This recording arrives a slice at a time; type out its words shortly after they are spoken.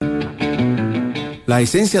La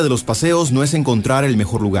esencia de los paseos no es encontrar el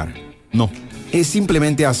mejor lugar. No, es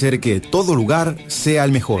simplemente hacer que todo lugar sea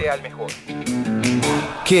el mejor.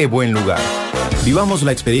 ¡Qué buen lugar! Vivamos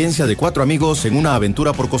la experiencia de 4 amigos en una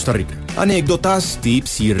aventura por Costa Rica. Anécdotas,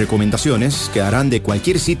 tips y recomendaciones que harán de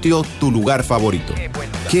cualquier sitio tu lugar favorito.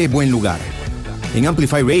 ¡Qué buen lugar! En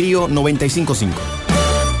Amplify Radio 95.5.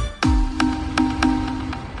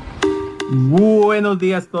 Buenos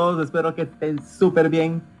días a todos, espero que estén súper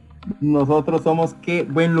bien. Nosotros somos Qué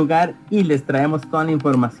Buen Lugar y les traemos toda la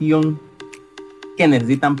información que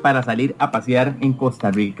necesitan para salir a pasear en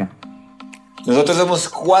Costa Rica. Nosotros somos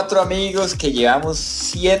 4 amigos que llevamos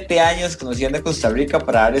 7 años conociendo Costa Rica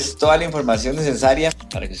para darles toda la información necesaria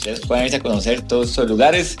para que ustedes puedan irse a conocer todos estos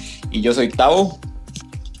lugares. Y yo soy Tavo.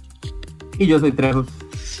 Y yo soy Trejos.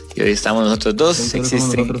 Y hoy estamos nosotros dos.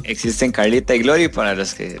 Existen Carlita y Glory para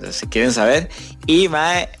los que quieren saber. Y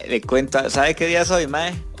mae, le cuento, ¿sabe qué día es hoy,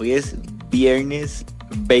 mae? Hoy es viernes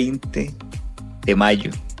 20 de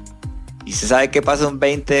mayo. ¿Y se sabe qué pasa un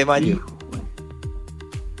 20 de mayo?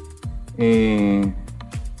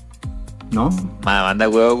 No. Mae, manda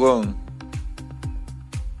huevo, weón.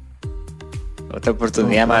 Otra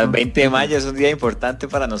oportunidad, mae. El 20 de mayo es un día importante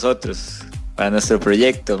para nosotros, para nuestro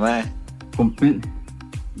proyecto, mae.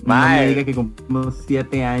 No me diga que cumplimos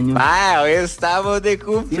 7 años. Hoy estamos de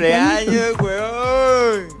cumpleaños,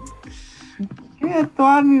 weón. ¿Qué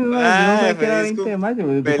tuanis, no sé que era 20 de mayo.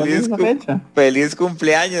 Feliz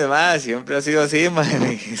cumpleaños, man. Siempre ha sido así, man.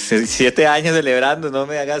 7 años celebrando, no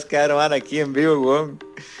me hagas quedar, man, aquí en vivo, weón.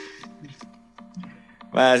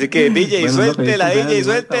 Así que DJ, bueno, suéltela, DJ,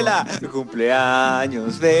 suéltela.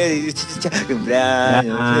 Cumpleaños feliz,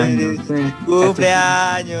 cumpleaños feliz,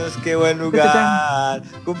 cumpleaños, qué buen lugar,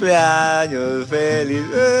 cumpleaños feliz.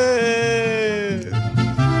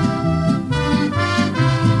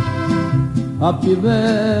 Happy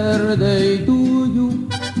birthday to you.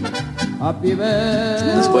 Happy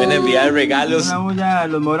birthday. Nos pueden enviar regalos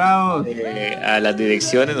los morados a las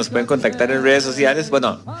direcciones, nos pueden contactar en redes sociales.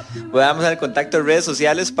 Bueno, podamos dar contacto en redes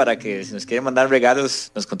sociales para que si nos quieren mandar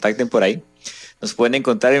regalos nos contacten por ahí. Nos pueden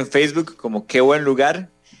encontrar en Facebook como Qué Buen Lugar,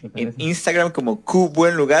 en Instagram como Q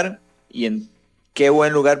Buen Lugar y en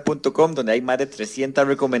quebuenlugar.com, donde hay más de 300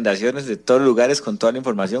 recomendaciones de todos los lugares con toda la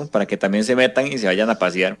información para que también se metan y se vayan a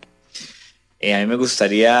pasear. A mí me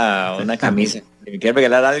gustaría una camisa. Si me quieren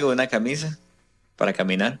regalar algo, una camisa para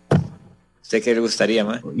caminar. ¿Usted qué le gustaría,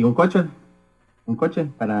 man? ¿Y un coche? ¿Un coche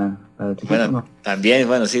para bueno, ¿no? También,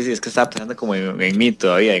 bueno, sí, es que estaba pensando como en mí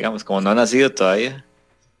todavía, digamos, como no ha nacido todavía.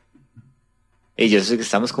 Y yo sé que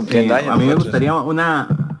estamos cumpliendo años. A mí me gustaría una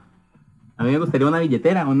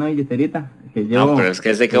billeterita. Que llevo, no, pero es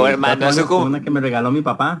que es de Qué Buen Lugar, no es una que me regaló mi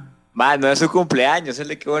papá. Man, no es su cumpleaños, es el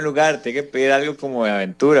de Qué Buen Lugar. Tiene que pedir algo como de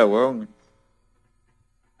aventura, weón.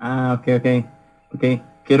 Ah, ok.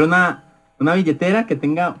 Quiero una billetera que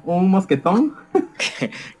tenga un mosquetón.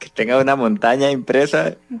 que tenga una montaña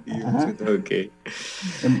impresa. Okay.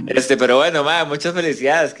 Pero bueno, man, muchas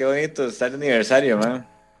felicidades. Qué bonito estar de aniversario, man.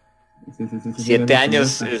 Sí, 7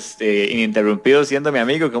 años ininterrumpidos siendo mi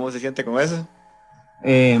amigo. ¿Cómo se siente con eso?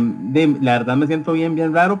 La verdad me siento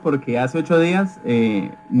bien raro porque hace 8 días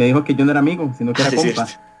me dijo que yo no era amigo, sino que era compa.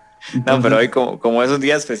 Entonces, no, pero hoy como es un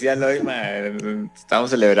día especial hoy,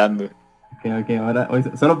 estamos celebrando. Ok, ahora,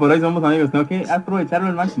 solo por hoy somos amigos, tengo que aprovecharlo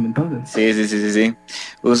al máximo entonces. Sí.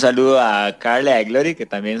 Un saludo a Carla y a Glory, que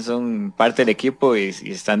también son parte del equipo y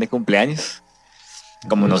están de cumpleaños.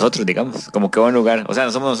 Como nosotros, digamos, como Qué Buen Lugar. O sea,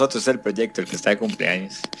 no somos nosotros, es el proyecto el que está de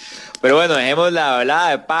cumpleaños. Pero bueno, dejemos la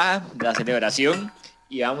hablada de paja, de la celebración,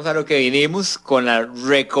 y vamos a lo que vinimos con la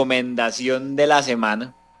recomendación de la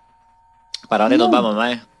semana. ¿Para dónde nos vamos,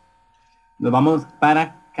 mae? Nos vamos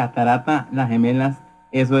para Cataratas, las Gemelas.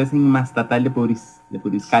 Eso es en Mastatal de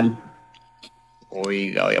Puriscal.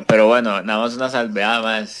 Oiga, pero bueno, nada más una salvedad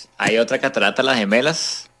más. Hay otra catarata, las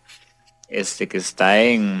Gemelas, que está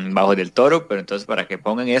en Bajo del Toro, pero entonces para que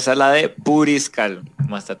pongan esa, la de Puriscal,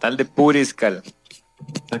 Mastatal de Puriscal.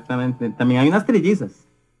 Exactamente. También hay unas trillizas.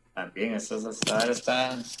 También, estas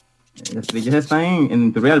están. Las trillizas están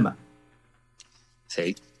en Turrialba.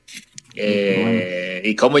 Sí.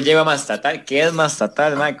 ¿Y cómo llego a Mastatal? ¿Qué es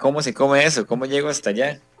Mastatal, man? ¿Cómo se come eso? ¿Cómo llego hasta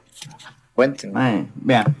allá? Cuéntenme.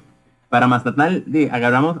 Vea, para Mastatal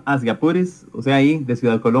agarramos hacia Puris, o sea, ahí de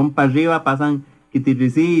Ciudad Colón para arriba pasan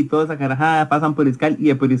Quitirricí y toda esa carajada, pasan Puriscal y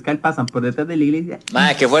de Puriscal pasan por detrás de la iglesia.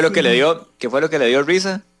 ¿Qué fue lo que le dio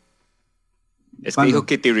risa? Es que dijo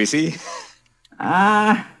Quitirricí.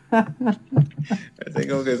 Así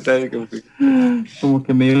como que está como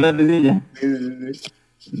que me dio la risilla.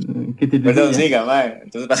 Perdón, siga, mae.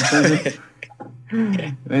 Entonces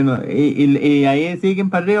Bueno, y ahí siguen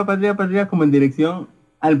para arriba, para arriba, para arriba, como en dirección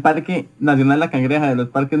al Parque Nacional La Cangreja, de los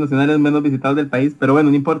parques nacionales menos visitados del país, pero bueno,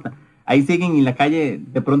 no importa. Ahí siguen y la calle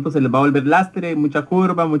de pronto se les va a volver lastre, mucha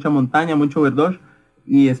curva, mucha montaña, mucho verdor.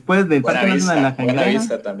 Y después del Buena Parque Nacional La vista, buena Cangreja,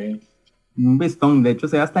 vista también. un vistón, de hecho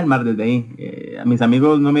se ve hasta el mar desde ahí. A mis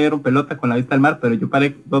amigos no me dieron pelota con la vista al mar, pero yo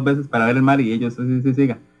paré 2 veces para ver el mar y ellos sí, sí,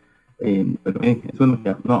 siga. Pero es uno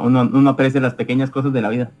que uno aprecia las pequeñas cosas de la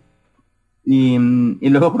vida. Y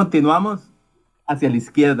luego continuamos hacia la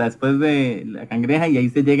izquierda después de la Cangreja y ahí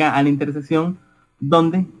se llega a la intersección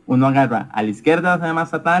donde uno agarra a la izquierda hacia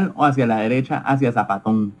Mastatal o hacia la derecha hacia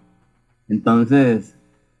Zapatón. Entonces,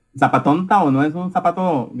 Zapatón Tao no es un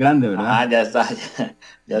zapato grande, ¿verdad? Ah, ya está,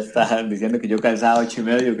 ya está diciendo que yo calzaba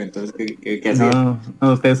 8.5, que entonces, ¿qué hacía?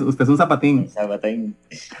 No, usted es un zapatín. Zapatín.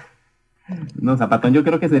 No, Zapatón yo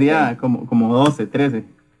creo que sería como 12, 13.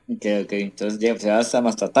 Ok, entonces ya se va hasta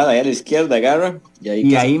Mastatal, ahí a la izquierda, agarra. Y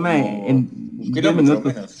ahí en 10 10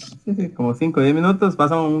 minutos, sí, como 5 o 10 minutos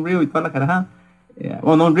pasa un río y toda la carajada.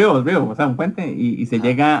 O no un río, o sea, un puente, y se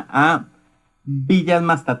llega a Villas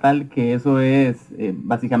Mastatal, que eso es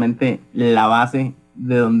básicamente la base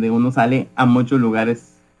de donde uno sale a muchos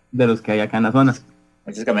lugares de los que hay acá en la zona.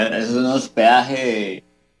 Muchos caminos, eso es un hospedaje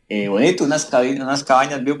bonito, unas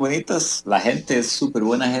cabañas bien bonitas, la gente es súper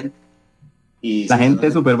buena gente. Y La gente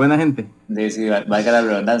es súper buena gente. Sí, valga la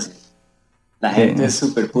redundancia. La gente es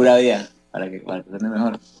súper pura vida, para que suene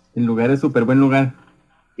mejor. El lugar es súper buen lugar.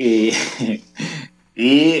 Y,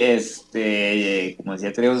 como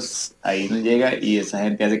decía Treos, ahí nos llega y esa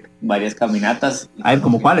gente hace varias caminatas. A ver,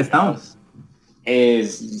 ¿como cuál estamos?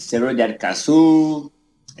 Cerro Yarcazú,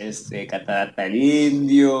 Catarata del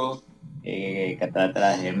Indio,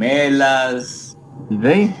 Cataratas de Gemelas,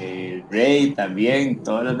 El Rey también,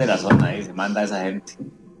 todos los de la zona, ahí se manda a esa gente.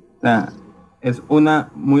 O sea, es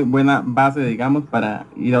una muy buena base, digamos, para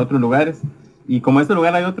ir a otros lugares. Y como este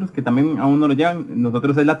lugar hay otros que también aún no lo llevan,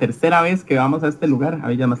 nosotros es la tercera vez que vamos a este lugar, a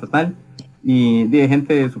Villa Mastatal. Y de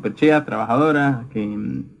gente súper chida, trabajadora,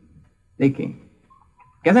 que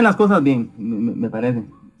hacen las cosas bien, me parece.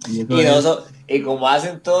 Y como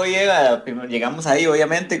hacen todo bien, primero llegamos ahí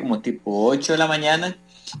obviamente como tipo 8 de la mañana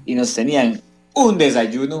y nos tenían un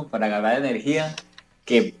desayuno para agarrar energía,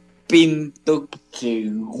 que pinto, que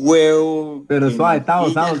huevo. Pero suave,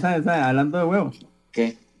 ¿sabes? Hablando de huevos.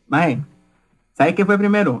 ¿Qué? Maje, ¿sabe qué fue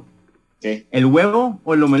primero? ¿Qué? ¿El huevo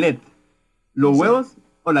o el omelette? ¿Los huevos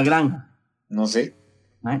o la granja? No sé.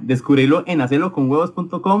 Maje, descubrirlo en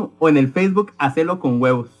haceloconhuevos.com o en el Facebook Hacelo con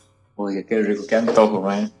Huevos. Oye, qué rico, qué antojo,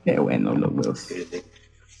 man. Qué bueno los huevos. Sí.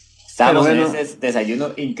 Estábamos en ese desayuno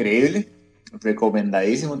increíble,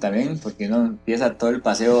 recomendadísimo también, porque uno empieza todo el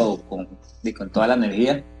paseo con toda la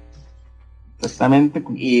energía. Exactamente.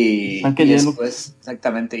 Y después,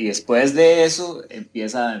 exactamente, y después de eso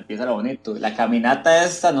empieza lo bonito. La caminata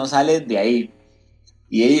esta no sale de ahí.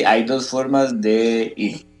 Y hay dos formas de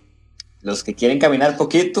ir. Los que quieren caminar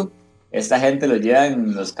poquito, esta gente los lleva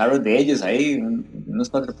en los carros de ellos ahí,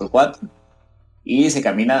 unos 4x4. Y se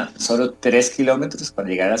camina solo 3 kilómetros para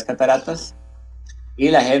llegar a las cataratas. Y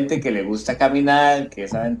la gente que le gusta caminar, que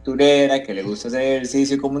es aventurera, que le gusta hacer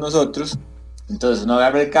ejercicio como nosotros, entonces uno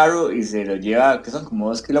agarra el carro y se lo lleva, que son como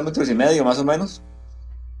 2,5 kilómetros más o menos.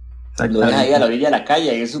 Lo deja ahí a la orilla de la calle,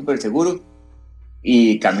 ahí es súper seguro.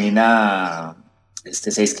 Y camina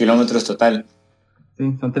 6 kilómetros total.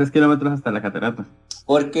 Sí, son 3 kilómetros hasta la catarata.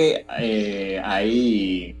 Porque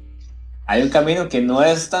hay un camino que no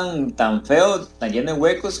es tan feo, tan lleno de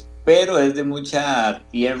huecos, pero es de mucha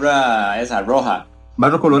tierra esa roja.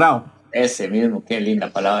 Barro colorado. Ese mismo, qué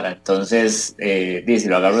linda palabra. Entonces, si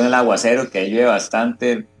lo agarro en el aguacero, que llueve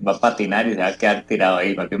bastante, va a patinar y se va a quedar tirado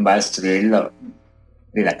ahí, más bien va a destruir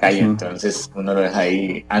de la calle. Entonces uno lo deja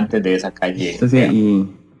ahí antes de esa calle.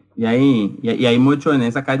 Sí, y hay mucho en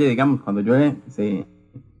esa calle, digamos, cuando llueve se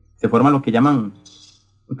forma lo que llaman.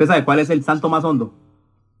 ¿Usted sabe cuál es el santo más hondo?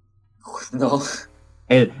 No.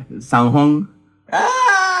 El Sanjón.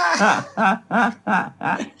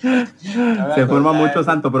 Se forma mucho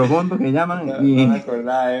santo profundo que llaman. No me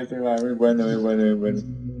acordaba de ese, muy bueno.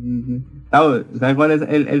 ¿Sabe cuál es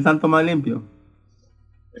el santo más limpio?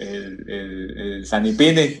 El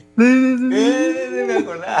Sanipine. Sí. Me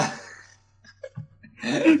acordaba.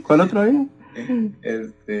 ¿Cuál otro había?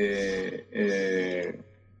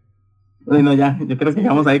 Bueno, ya, yo creo que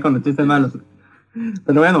llegamos ahí con los chistes malos.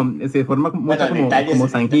 Pero bueno, se forma mucho como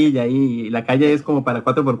zanjilla y la calle es como para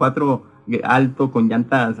 4x4 alto con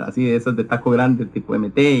llantas así de esos de taco grande tipo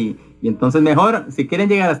MT y entonces mejor, si quieren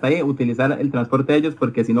llegar hasta ahí, utilizar el transporte de ellos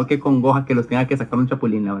porque si no que congoja que los tenga que sacar un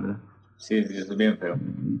chapulín, la verdad. Sí, eso es bien feo.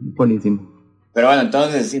 Buenísimo. Pero bueno,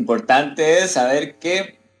 entonces, importante es saber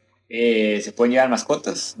que se pueden llevar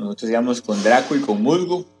mascotas. Nosotros íbamos con Draco y con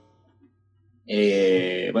Musgo.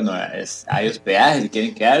 Bueno, hay hospedaje si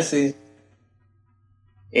quieren quedarse.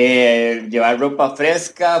 Llevar ropa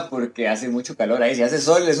fresca porque hace mucho calor ahí. Si hace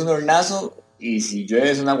sol es un hornazo y si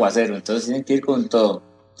llueve es un aguacero. Entonces tienen que ir con todo.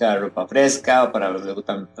 O sea, ropa fresca, para los que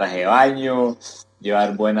gustan traje de baño,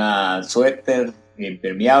 llevar buena suéter,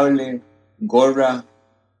 impermeable, gorra,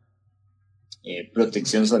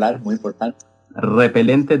 protección solar, muy importante.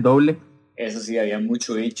 Repelente doble. Eso sí, había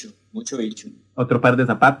mucho bicho, mucho bicho. Otro par de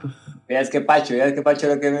zapatos. Veas qué pacho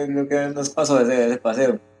lo que nos pasó ese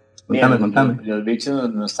paseo. Contame. Los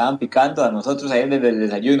bichos nos estaban picando a nosotros ahí desde el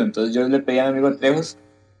desayuno, entonces yo le pedí a mi amigo Trejos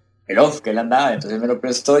el off que él andaba, entonces me lo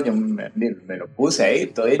prestó, yo me lo puse ahí,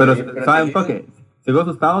 todo. Pero, ¿saben un toque? Sigo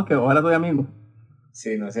asustado que ahora soy amigo.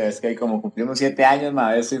 Sí, no sé, es que como cumplimos 7 años,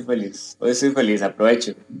 ma, hoy estoy feliz,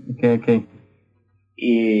 aprovecho. Ok.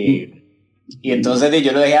 Y entonces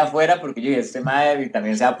yo lo dejé afuera porque yo dije, este madre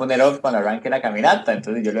también se va a poner off cuando arranque la caminata,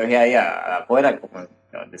 entonces yo lo dejé ahí afuera, como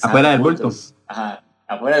donde afuera del bulto. Ajá,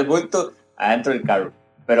 afuera del bulto, adentro del carro,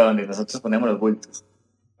 pero donde nosotros ponemos los bultos,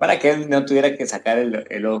 para que él no tuviera que sacar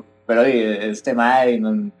el off. Pero este madre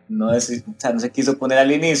no se quiso poner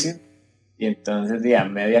al inicio, y entonces a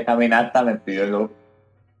media caminata me pidió el off,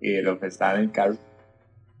 y el off estaba en el carro.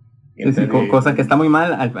 Sí, cosa que está muy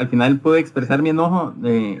mal. Al final pude expresar mi enojo,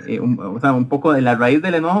 un poco de la raíz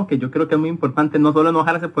del enojo, que yo creo que es muy importante no solo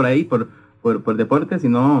enojarse por ahí, por deporte,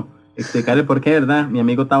 sino explicarle por qué, ¿verdad? Mi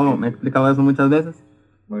amigo Tavo me ha explicado eso muchas veces.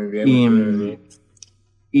 Muy bien.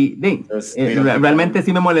 Realmente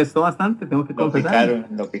sí me molestó bastante, tengo que confesar.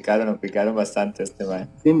 Lo picaron bastante este man.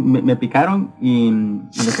 Sí, me picaron y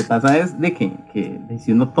lo que pasa es de que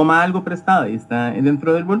si uno toma algo prestado y está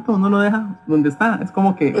dentro del bulto, uno lo deja donde está. Es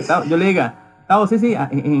como que yo le diga, Tavo, sí,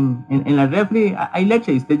 en la refri hay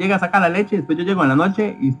leche y usted llega a sacar la leche y después yo llego en la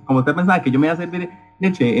noche y como usted pensaba que yo me iba a servir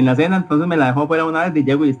leche en la cena, entonces me la dejó fuera una vez y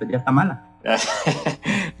llego y ya está mala.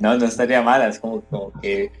 No estaría mala, es como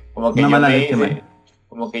que una mala leche,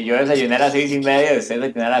 como que yo desayuné a las 6:30 y usted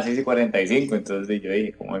desayuné a las 6:45, entonces yo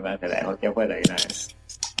dije, como se la dejo aquí afuera de una vez.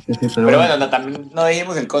 Sí, pero bueno, también no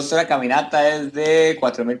dijimos, el costo de la caminata es de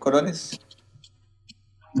 4,000 colones.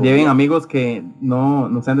 Lleven amigos que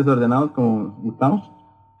no sean desordenados como Gustavo.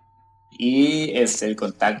 Y el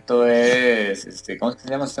contacto es, ¿cómo es que se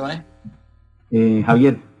llama este man?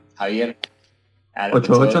 Javier.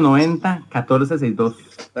 8890-1462.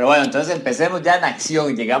 Pero bueno, entonces empecemos ya en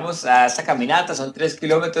acción. Llegamos a esta caminata, son 3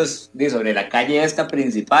 kilómetros sobre la calle esta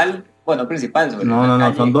principal. Bueno, principal.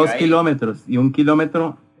 No, son 2 kilómetros y 1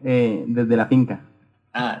 kilómetro desde la finca.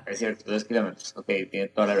 Ah, es cierto, 2 kilómetros. Ok, tiene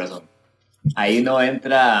toda la razón. Ahí no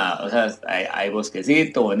entra, o sea, hay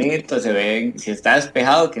bosquecito bonito, se ven, si está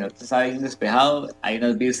despejado, que no te está bien despejado, hay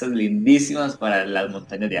unas vistas lindísimas para las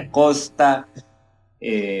montañas de Acosta.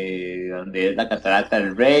 Donde es la Catarata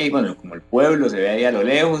del Rey, bueno, como el pueblo se ve ahí a lo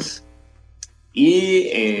lejos,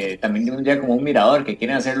 y también tiene un día como un mirador que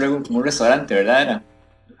quieren hacer luego como un restaurante, ¿verdad? Era?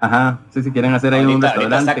 Ajá, sí, si quieren hacer ahí un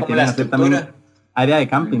restaurante, quieren hacer también área de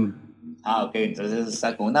camping. Ok, entonces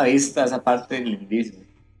está con una vista esa parte lindísima.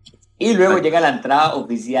 Y luego llega la entrada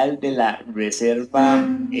oficial de la reserva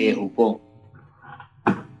Jupó,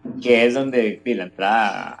 que es donde la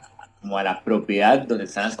entrada como a la propiedad donde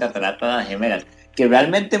están las cataratas Gemelas. Que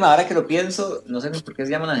realmente, ahora que lo pienso, no sé ni por qué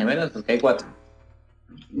se llaman las Gemelas, porque hay 4.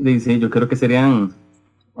 Sí, yo creo que serían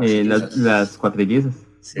las cuatrillizas.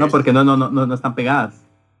 Sí. No, porque no están pegadas.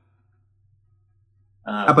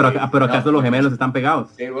 Pero acaso los gemelos están pegados.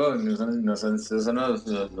 Sí, bueno, no son los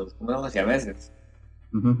siameses.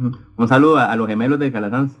 Un saludo a los gemelos de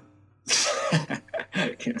Calasanz.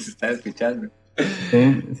 Que nos están escuchando.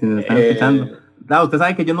 Sí, si nos están escuchando. Claro, usted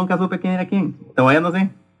sabe que yo nunca supe quién era quién. Todavía no sé.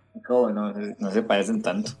 ¿Cómo? No se parecen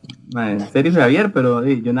tanto. En serio soy Javier, pero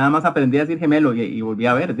yo nada más aprendí a decir gemelo y volví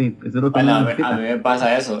a ver. Eso es lo que a mí me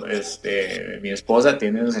pasa eso. Mi esposa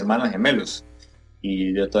tiene unos hermanos gemelos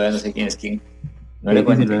y yo todavía no sé quién es quién. No le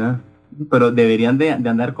cuento. ¿Verdad? Pero deberían de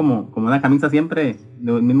andar como una camisa siempre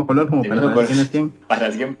del mismo color, como para saber quién es quién.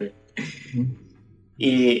 Para siempre.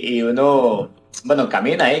 Y uno, bueno,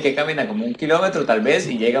 camina ahí, que camina como 1 kilómetro tal vez,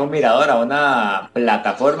 y llega a un mirador, a una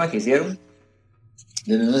plataforma que hicieron,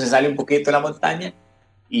 donde uno se sale un poquito de la montaña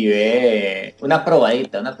y ve una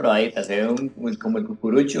probadita, se ve como el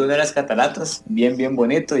cucurucho de las cataratas, bien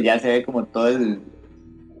bonito, y ya se ve como todo el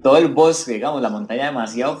bosque, digamos, la montaña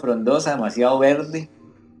demasiado frondosa, demasiado verde,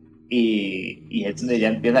 y es donde ya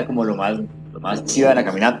empieza como lo más chido de la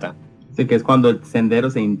caminata. Sí, que es cuando el sendero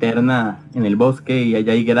se interna en el bosque y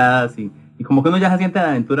allá hay gradas y como que uno ya se siente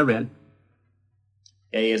la aventura real.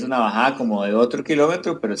 Y ahí es una bajada como de otro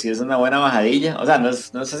kilómetro, pero sí es una buena bajadilla. O sea, no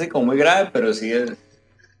es así como muy grave, pero sí es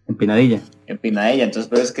Empinadilla. empinadilla. Entonces,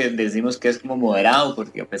 pero es que decimos que es como moderado,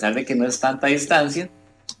 porque a pesar de que no es tanta distancia,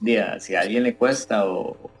 si a alguien le cuesta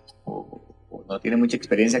o no tiene mucha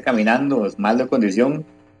experiencia caminando o es mal de condición,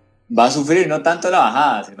 va a sufrir no tanto la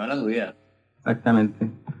bajada, sino la subida. Exactamente.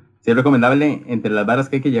 Sí es recomendable, entre las varas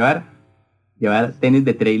que hay que llevar tenis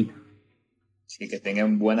de trail. Sí, que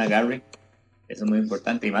tengan buen agarre. Eso es muy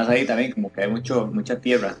importante. Y más ahí también, como que hay mucha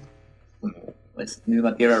tierra. Como es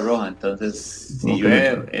misma tierra roja. Entonces, si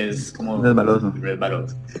llueve, es como resbaloso. Pero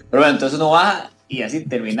bueno, entonces uno baja y así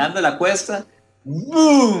terminando la cuesta,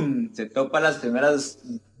 ¡boom! Se topa las primeras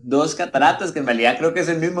 2 cataratas, que en realidad creo que es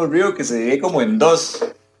el mismo río que se divide como en 2.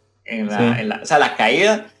 O sea, la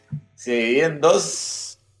caída se divide en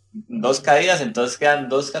dos caídas, entonces quedan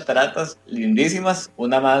 2 cataratas lindísimas,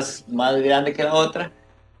 una más grande que la otra.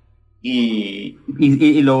 Y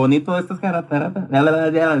lo bonito de estas cataratas, ya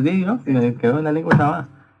las di, ¿no? Si me quedó en la lengua trabada,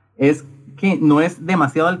 es que no es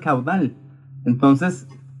demasiado el caudal. Entonces,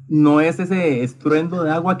 no es ese estruendo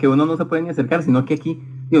de agua que uno no se puede ni acercar, sino que aquí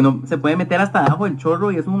uno se puede meter hasta abajo del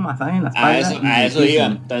chorro y es un masaje en la espalda. A eso iba.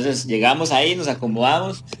 Entonces, llegamos ahí, nos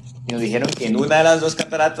acomodamos y nos dijeron que en una de las 2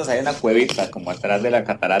 cataratas hay una cuevita, como atrás de la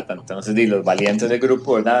catarata. Entonces, los valientes del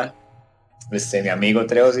grupo, ¿verdad? Mi amigo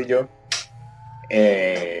Treos y yo,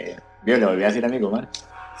 le volví a decir amigo, man.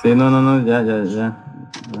 Sí, no, ya.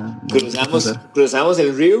 Cruzamos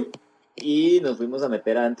el río y nos fuimos a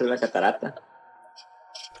meter adentro de la catarata.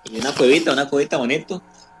 Y una cuevita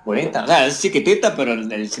bonita. O sea, es chiquitita, pero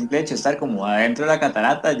el simple hecho de estar como adentro de la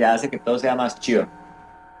catarata ya hace que todo sea más chido.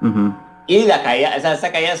 Uh-huh. Y la caída,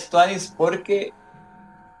 esta caída es tuanis porque,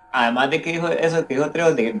 además de que dijo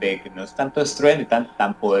Treo, de que no es tanto estruendo y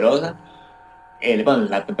tan poderosa,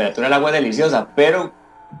 la temperatura del agua es deliciosa, pero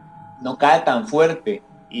no cae tan fuerte,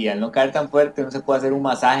 y al no caer tan fuerte no se puede hacer un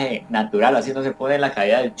masaje natural, así no se pone en la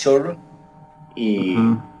caída del chorro y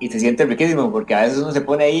se siente riquísimo, porque a veces uno se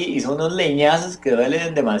pone ahí y son unos leñazos que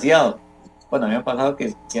duelen demasiado. Bueno, a mí me ha pasado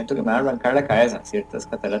que siento que me va a arrancar la cabeza ciertas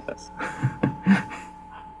cataratas.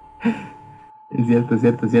 Es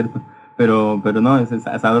cierto. Pero no, es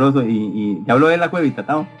sabroso. Y ya habló de la cuevita,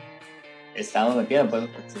 ¿no? Estamos metidos, pues,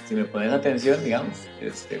 si me pones atención, digamos,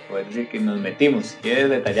 puedes decir que nos metimos. ¿Quieres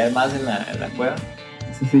detallar más en la cueva?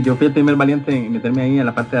 Sí, yo fui el primer valiente en meterme ahí a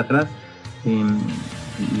la parte de atrás.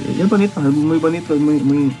 Y es bonito, es muy bonito,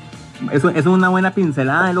 es una buena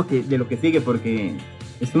pincelada de lo que sigue, porque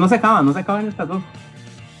esto no se acaba en estas 2.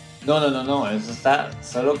 No, eso está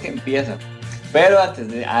solo que empieza. Pero antes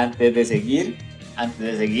de seguir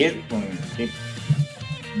con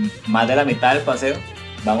más de la mitad del paseo,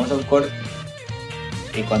 vamos a un corte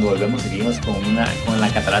y cuando volvemos seguimos con la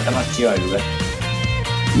catarata más chiva del lugar.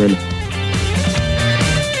 Dale.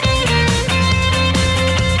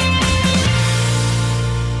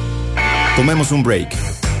 Tomemos un break.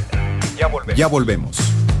 Ya volvemos.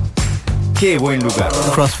 ¡Qué buen lugar!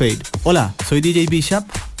 Crossfade. Hola, soy DJ Bishop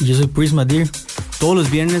y yo soy Prisma Deer. Todos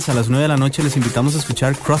los viernes a las 9 de la noche les invitamos a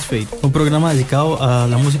escuchar Crossfade, un programa dedicado a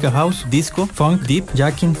la música house, disco, funk, deep,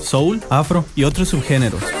 jacking, soul, afro y otros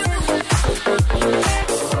subgéneros.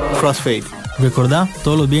 Crossfade. Recordá,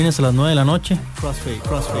 todos los viernes a las 9 de la noche.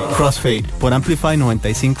 Crossfade por Amplify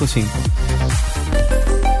 95.5.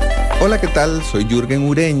 Hola, ¿qué tal? Soy Jürgen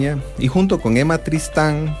Ureña y junto con Emma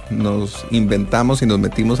Tristán nos inventamos y nos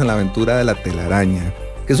metimos en la aventura de La Telaraña,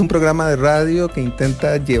 que es un programa de radio que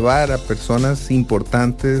intenta llevar a personas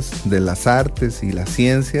importantes de las artes y las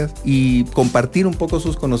ciencias y compartir un poco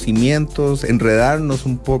sus conocimientos, enredarnos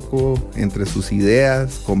un poco entre sus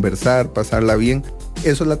ideas, conversar, pasarla bien.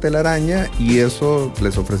 Eso es La Telaraña y eso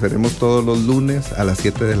les ofreceremos todos los lunes a las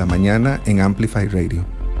 7 de la mañana en Amplify Radio.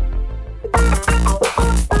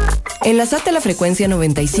 Enlazate a la frecuencia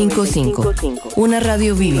 95.5, una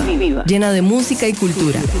radio viva, llena de música y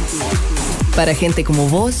cultura. Para gente como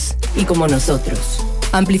vos y como nosotros.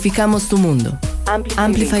 Amplificamos tu mundo.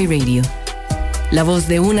 Amplify Radio. La voz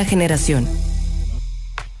de una generación.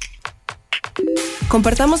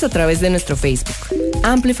 Compartamos a través de nuestro Facebook.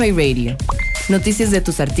 Amplify Radio. Noticias de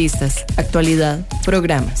tus artistas, actualidad,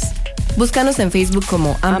 programas. Búscanos en Facebook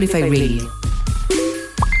como Amplify Radio.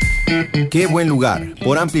 ¡Qué buen lugar!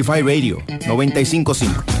 Por Amplify Radio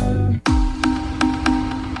 95.5.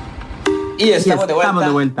 Y estamos de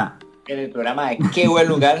vuelta en el programa de Qué buen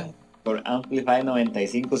lugar por Amplify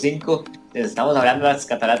 95.5. Les estamos hablando de las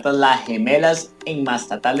cataratas Las Gemelas en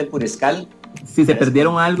Mastatal de Puriscal. Si se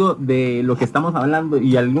perdieron algo de lo que estamos hablando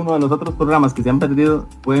y alguno de los otros programas que se han perdido,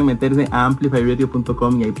 pueden meterse a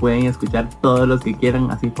amplifyradio.com y ahí pueden escuchar todos los que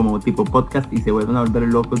quieran, así como tipo podcast, y se vuelven a volver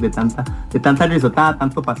locos de tanta risotada,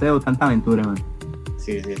 tanto paseo, tanta aventura, man.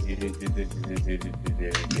 Sí.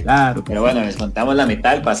 Claro. Pero bueno, les contamos la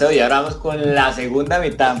mitad del paseo y ahora vamos con la segunda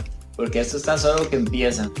mitad, porque esto está solo que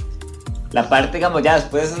empieza. La parte, digamos, ya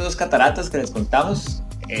después de esos 2 cataratas que les contamos,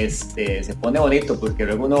 se pone bonito, porque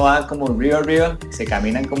luego uno va como río arriba, se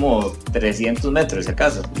caminan como 300 metros, si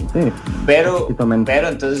acaso. Sí, pero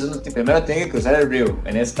entonces uno primero tiene que cruzar el río.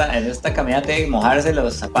 En esta caminata tiene que mojarse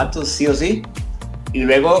los zapatos sí o sí, y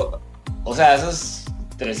luego, o sea, esos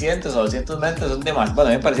 300 o 200 metros son demasiado, bueno,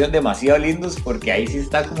 a mí me parecieron demasiado lindos, porque ahí sí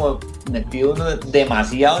está como metido uno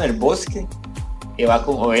demasiado en el bosque, y va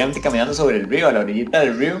como, obviamente, caminando sobre el río, a la orillita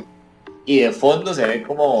del río, y de fondo se ve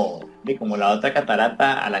como la otra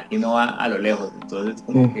catarata a la que uno va a lo lejos. Entonces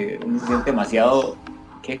como que uno se siente demasiado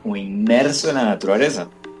como inmerso en la naturaleza.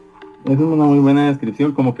 Esa es una muy buena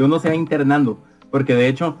descripción, como que uno se va internando, porque de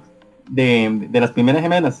hecho de las primeras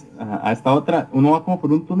gemelas a esta otra, uno va como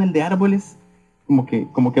por un túnel de árboles, como que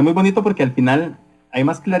es muy bonito, porque al final hay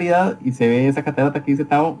más claridad y se ve esa catarata que dice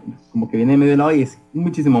Tavo, como que viene de medio lado y es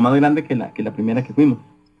muchísimo más grande que la primera que fuimos.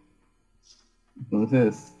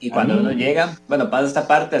 Entonces, y cuando uno llega, bueno, pasa esta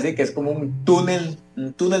parte así que es como un túnel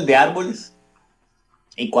de árboles,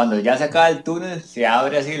 y cuando ya se acaba el túnel se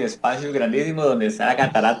abre así el espacio grandísimo donde está la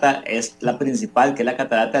catarata, es la principal, que es la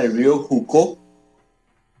catarata del río Jucó,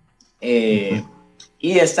 y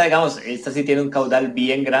esta sí tiene un caudal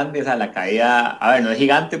bien grande, o sea, la caída, a ver, no es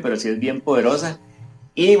gigante, pero sí es bien poderosa.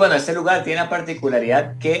 Y bueno, este lugar tiene la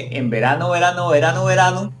particularidad que en verano,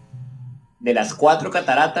 de las 4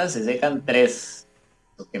 cataratas se secan 3,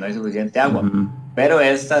 porque no hay suficiente agua. Pero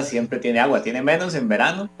esta siempre tiene agua, tiene menos en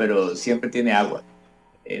verano, pero siempre tiene agua.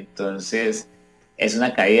 Entonces es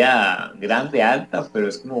una caída grande, alta, pero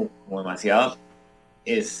es como demasiado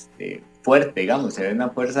fuerte, digamos, se ve una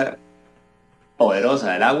fuerza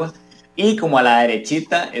poderosa del agua. Y como a la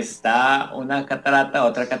derechita está otra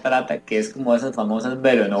catarata, que es como esas famosas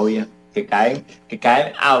velonovia, que caen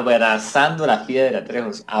abrazando la piedra,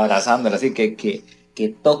 Trejos, abrazándola, así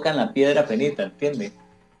que tocan la piedra penita, ¿entiendes?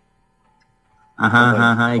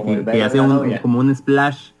 Ajá, y que hace como un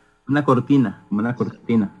splash, una cortina.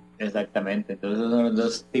 Exactamente, entonces esos son los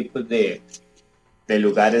 2 tipos de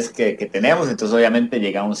lugares que tenemos. Entonces obviamente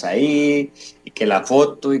llegamos ahí, y que la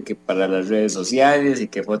foto, y que para las redes sociales, y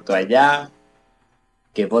que foto allá,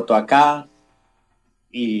 que foto acá,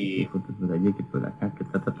 y foto por allí, que por acá, que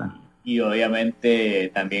ta. Y obviamente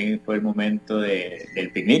también fue el momento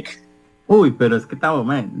del picnic. Uy, pero es que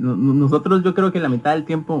nosotros, yo creo que la mitad del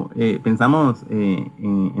tiempo pensamos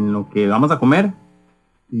en lo que vamos a comer,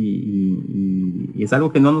 y es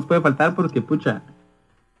algo que no nos puede faltar, porque pucha,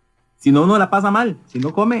 si no, uno la pasa mal. Si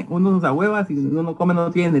no come, uno nos ahueva. Si uno no come, no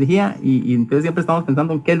tiene energía, y entonces siempre estamos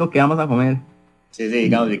pensando en qué es lo que vamos a comer. Sí,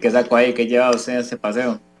 digamos, ¿y qué sacó ahí? ¿Qué lleva usted a este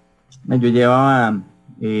paseo? Yo llevaba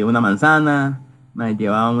una manzana,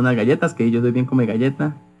 llevaba unas galletas, que yo soy bien come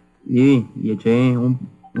galleta, y eché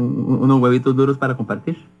unos huevitos duros para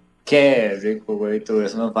compartir. Qué rico huevito,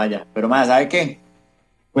 eso no falla. Pero más, ¿sabe qué?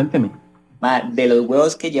 Cuénteme. De los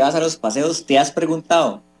huevos que llevas a los paseos, ¿te has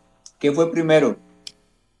preguntado qué fue primero?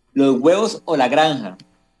 ¿Los huevos o la granja?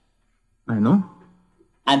 ¿No?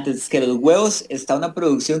 Antes que los huevos está una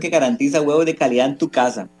producción que garantiza huevos de calidad en tu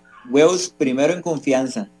casa. Huevos primero en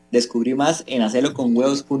confianza. Descubrí más en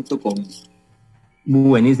hacerloconhuevos.com.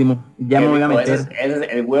 Buenísimo. Ya me voy a meter.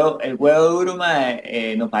 El huevo duro,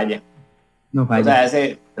 no falla. No falla. O sea,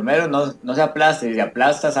 ese primero no se aplasta, y si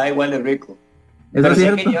aplasta sabe igual de rico. Eso pero es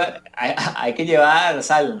cierto. Hay que llevar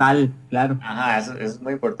sal. Sal, claro. Ajá, eso es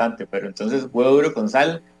muy importante. Pero entonces huevo duro con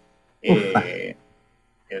sal es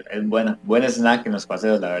buen snack en los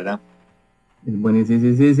paseos, la verdad. Es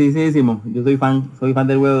buenísimo. Yo soy fan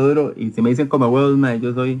del huevo duro, y si me dicen come huevos,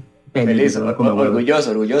 yo soy feliz,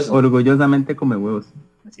 orgulloso. Orgullosamente come huevos.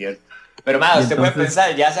 Es cierto. Pero más, usted puede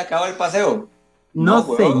pensar, ¿ya se acabó el paseo? No,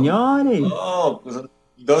 señores. No, pues son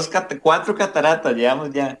 4 cataratas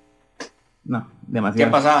llevamos ya. No,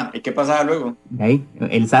 demasiado. ¿Qué pasaba luego? De ahí,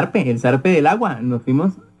 el zarpe del agua. Nos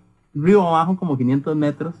fuimos río abajo como 500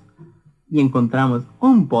 metros y encontramos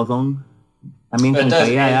un pozón también con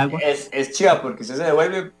caída de agua. Es chiva porque usted se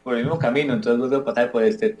devuelve por el mismo camino, entonces vuelve a pasar por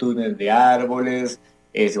este túnel de árboles,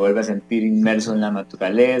 se vuelve a sentir inmerso en la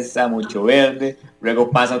naturaleza, mucho verde, luego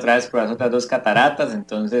pasa otra vez por las otras 2 cataratas,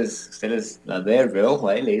 entonces usted las ve de reojo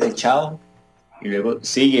ahí, le dice chao, y luego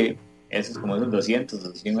sigue esos 200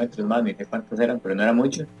 o 100 metros más, ni sé cuántos eran, pero no era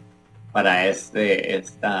mucho, para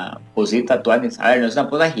esta posita tuanis. A ver, no es una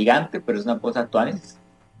posa gigante, pero es una posa tuanis.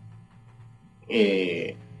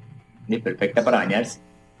 Y perfecta para bañarse.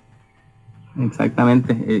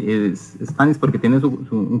 Exactamente, es tuanis porque tiene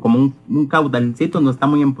como un caudalcito, no está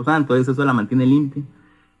muy empozada, entonces eso la mantiene limpia.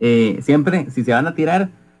 Siempre, si se van a tirar,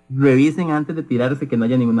 revisen antes de tirarse que no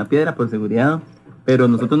haya ninguna piedra por seguridad, pero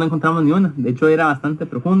nosotros no encontramos ni una. De hecho era bastante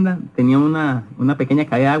profunda, tenía una pequeña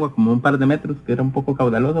caída de agua como un par de metros, que era un poco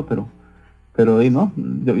caudaloso, pero no,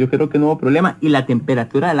 yo creo que no hubo problema. Y la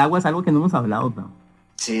temperatura del agua es algo que no hemos hablado, ¿no?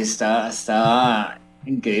 Sí, estaba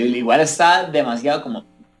increíble. Igual está demasiado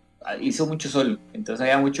como... Hizo mucho sol, entonces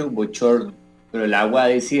había mucho bochorno, pero el agua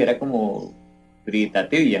de sí era como frita,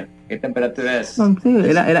 tibia. ¿Qué temperatura es? No, sí,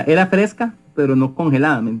 era fresca, pero no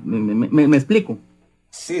congelada, me explico.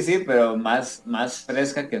 Sí, pero más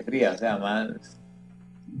fresca que fría, o sea, más...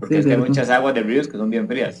 Porque Sí, es que hay cierto. muchas aguas de ríos que son bien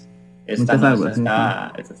frías. Esta Muchas no, aguas,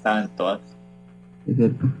 esta estaba en todas. Es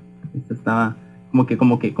cierto. Esta estaba como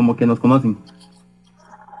que nos conocen.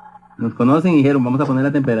 Nos conocen y dijeron, vamos a poner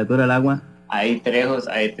la temperatura del agua Hay trejos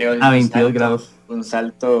a 22 grados. Un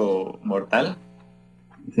salto mortal.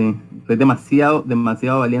 Sí, soy demasiado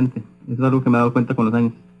valiente. Eso es algo que me he dado cuenta con los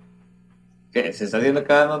años. ¿Qué? ¿Se está haciendo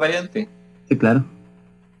cada vez más variante? Sí, claro.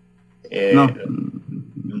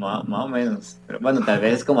 Más o menos. Pero bueno, tal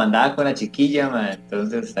vez como andaba con la chiquilla, man,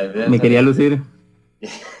 entonces tal vez... Me quería lucir.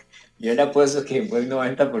 Yo le apuesto que fue el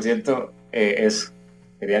 90% eso.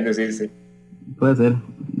 Quería lucirse. Puede ser.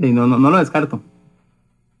 Sí, no lo descarto.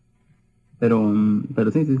 Pero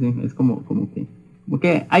sí. Es como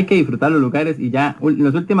que hay que disfrutar los lugares y ya.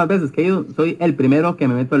 Las últimas veces que he ido, soy el primero que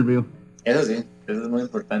me meto al río. Eso sí, eso es muy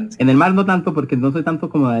importante. En el mar no tanto, porque no soy tanto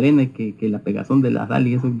como de arena que la pegazón de la sal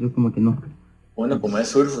y eso, yo como que no. Uno como es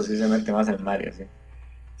surfo, sí se mete más al mar y así.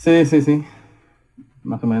 Sí.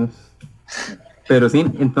 Más o menos. Pero sí,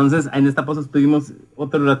 entonces en esta poza estuvimos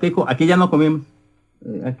otro ratico. Aquí ya no comimos.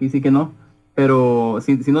 Aquí sí que no. Pero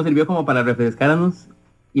sí nos sirvió como para refrescarnos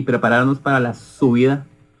y prepararnos para la subida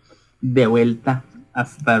de vuelta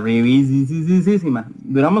hasta Revisísima.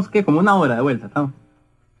 Duramos que como una hora de vuelta, ¿no?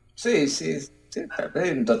 Sí,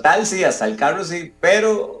 en total sí, hasta el carro sí,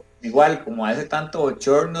 pero igual como hace tanto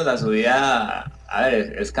bochorno la subida, a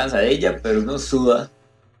ver, es cansadilla, pero uno suda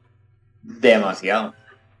demasiado.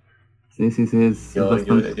 Sí, es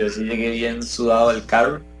yo sí llegué bien sudado al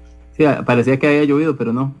carro. Sí, parecía que había llovido,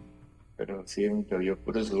 pero no. Pero sí, me llovió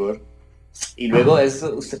puro sudor. Y luego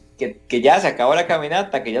eso, que ya se acabó la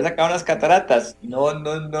caminata, que ya se acabaron las cataratas. No.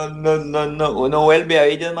 Uno vuelve a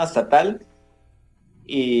Villas Mastatal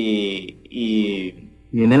y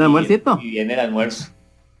 ¿Viene el almuercito? Y viene el almuerzo.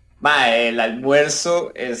 El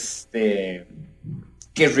almuerzo,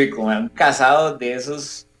 qué rico, un casado de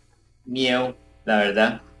esos mío, la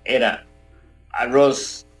verdad. Era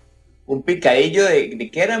arroz, un picadillo de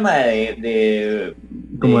 ¿qué era, de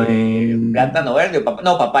plátano verde,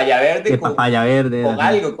 papaya verde. Papaya verde. Con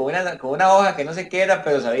algo, con una hoja que no sé qué era,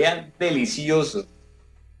 pero sabía delicioso.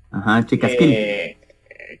 Ajá, chicasquil.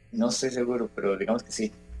 No estoy seguro, pero digamos que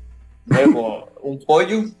sí. Luego, un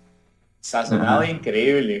pollo sazonado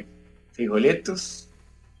increíble. Frijolitos.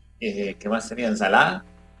 ¿Qué más tenía? Ensalada.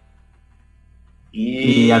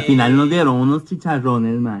 Y al final nos dieron unos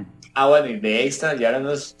chicharrones, man. Bueno, y de extra llevaron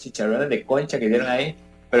unos chicharrones de concha que dieron ahí.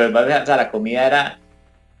 Pero la comida era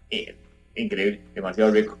increíble,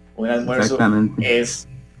 demasiado rico. Un almuerzo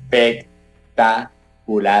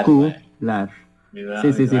espectacular. Sí,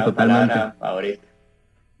 totalmente. Favorita.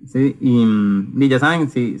 Sí, y ya saben,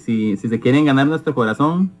 si se quieren ganar nuestro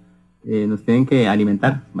corazón, nos tienen que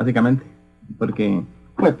alimentar, básicamente. Porque,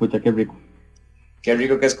 pues, pucha, qué rico. Qué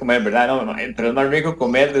rico que es comer, ¿verdad? No, pero es más rico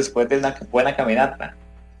comer después de una buena caminata.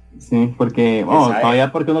 Sí, porque,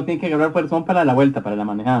 todavía porque uno tiene que agarrar fuerzón para la vuelta, para la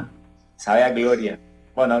manejada. Sabe a gloria.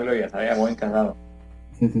 Bueno, no gloria, sabe a buen casado.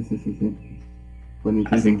 Sí.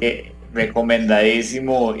 Buenísimo. Así que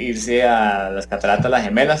recomendadísimo irse a las Cataratas las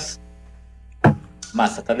Gemelas.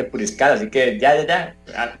 Mastatal de Puriscal. Así que ya.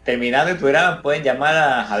 Terminando el programa, pueden llamar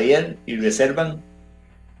a Javier y reservan.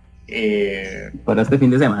 Para este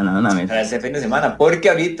fin de semana, una vez. Para este fin de semana, porque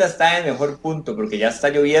ahorita está en el mejor punto, porque ya está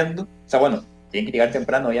lloviendo. O sea, bueno, tienen que llegar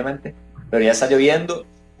temprano, obviamente, pero ya está lloviendo,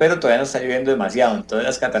 pero todavía no está lloviendo demasiado. Entonces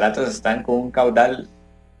las cataratas están con un caudal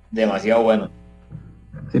demasiado bueno.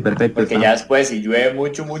 Sí, perfecto. Porque ya después, si llueve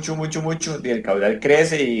mucho, y el caudal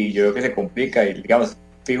crece y yo creo que se complica. Y digamos,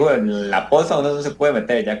 fijo, en la poza uno no se puede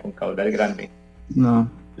meter ya con caudal grande. No.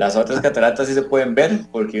 Las otras cataratas sí se pueden ver,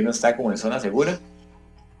 porque uno está como en zona segura.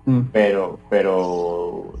 Pero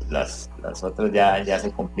las otras ya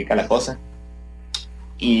se complica la cosa.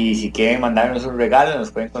 Y si quieren mandarnos un regalo,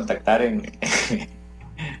 nos pueden contactar en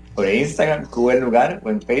por Instagram, qué buen lugar, o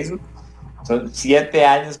en Facebook. Son 7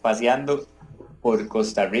 años paseando por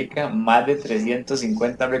Costa Rica, más de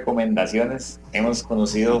 350 recomendaciones. Hemos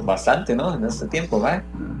conocido bastante, ¿no? En este tiempo, ¿vale?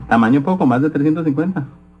 Tamaño poco, más de 350.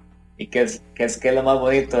 ¿Y qué es lo más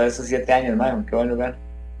bonito de esos 7 años, man? Qué buen lugar.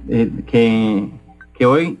 Que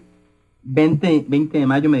hoy, 20 de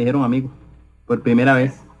mayo, me dijeron amigo, por primera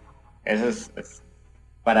vez. Eso es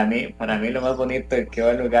para mí lo más bonito de qué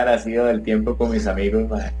buen lugar ha sido el tiempo con mis amigos,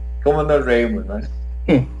 man. ¿Cómo nos reímos, man?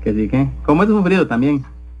 Que sí, que. ¿Cómo he sufrido también?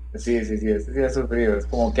 Sí, este sí ha sufrido. Es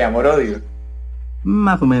como que amor-odio.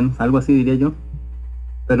 Más o menos, algo así diría yo.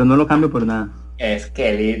 Pero no lo cambio por nada. Es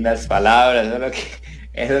que lindas palabras,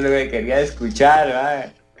 eso es lo que quería escuchar,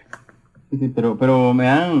 man. Sí, pero me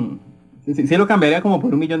dan... Sí lo cambiaría como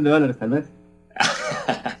por $1,000,000, tal vez.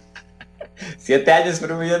 7 años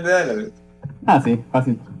por $1,000,000. Ah, sí,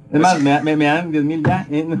 fácil. Es más, me dan 10,000 ya.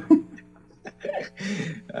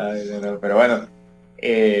 Ay, no, pero bueno.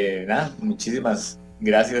 Nada, muchísimas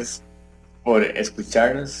gracias por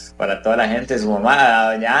escucharnos. Para toda la gente, su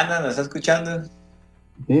mamá, doña Ana, ¿nos está escuchando?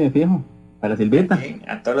 Sí, me fijo. Para Silvita. Sí,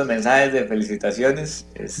 a todos los mensajes de felicitaciones,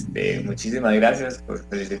 muchísimas gracias por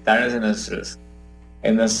felicitarnos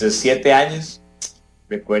en nuestros 7 años.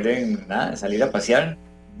 Recuerden, nada, salir a pasear,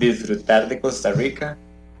 disfrutar de Costa Rica,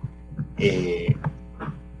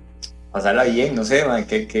 pasarla bien, no sé, man,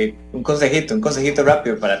 que un consejito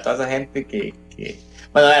rápido para toda esa gente que...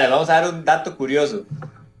 Bueno, a ver, vamos a dar un dato curioso.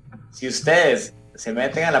 Si ustedes se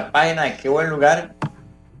meten a la página de Qué Buen Lugar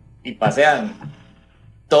y pasean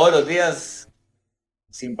todos los días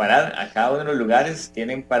sin parar a cada uno de los lugares,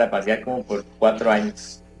 tienen para pasear como por 4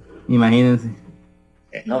 años. Imagínense.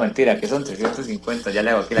 No, mentira, que son 350, ya le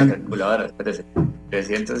hago aquí la calculadora, espérese.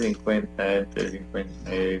 350 entre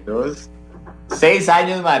 52. 6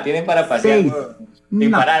 años más tienen para pasear,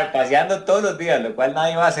 sin parar, paseando todos los días, lo cual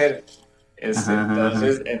nadie va a hacer.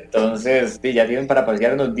 Entonces, sí, ya tienen para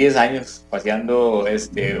pasear unos 10 años paseando.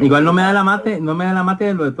 Igual no me da la mate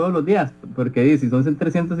de lo de todos los días, porque si son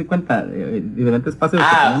 350 diferentes paseos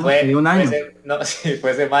fue un año.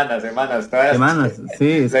 Fue semanas,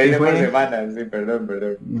 sí, se fue por semanas, sí, perdón.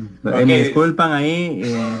 Okay. Me disculpan ahí,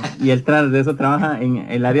 y él tras de eso trabaja en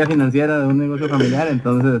el área financiera de un negocio familiar,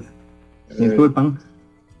 entonces me disculpan.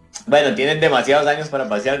 Bueno, tienen demasiados años para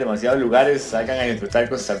pasear, demasiados lugares, salgan a disfrutar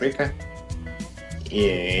Costa Rica.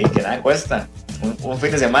 Y que nada cuesta, un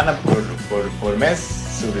fin de semana por mes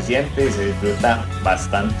suficiente y se disfruta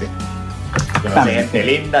bastante. Se conoce gente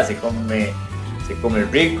linda, se come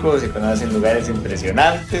rico, se conocen lugares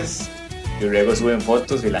impresionantes y luego suben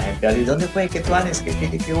fotos y la gente así, ¿dónde fue? ¿Qué tuanes?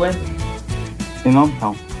 ¿Qué bueno? Sí, no.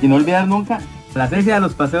 Y no olvidar nunca, la esencia de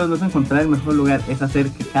los paseos no es encontrar el mejor lugar, es hacer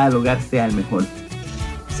que cada lugar sea el mejor.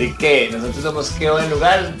 Así que nosotros somos Qué Buen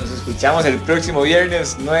Lugar. Nos escuchamos el próximo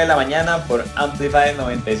viernes 9 de la mañana por Amplify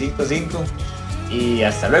 95.5 y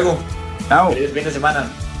hasta luego. Chao. Feliz fin de semana.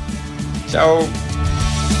 Chao.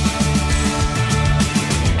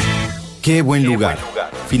 Qué buen lugar.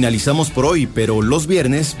 Finalizamos por hoy, pero los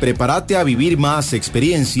viernes prepárate a vivir más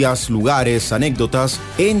experiencias, lugares, anécdotas,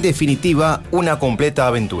 en definitiva, una completa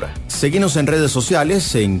aventura. Seguinos en redes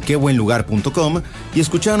sociales en quebuenlugar.com y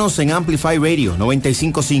escuchanos en Amplify Radio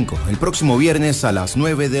 95.5 el próximo viernes a las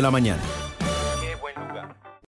 9 de la mañana.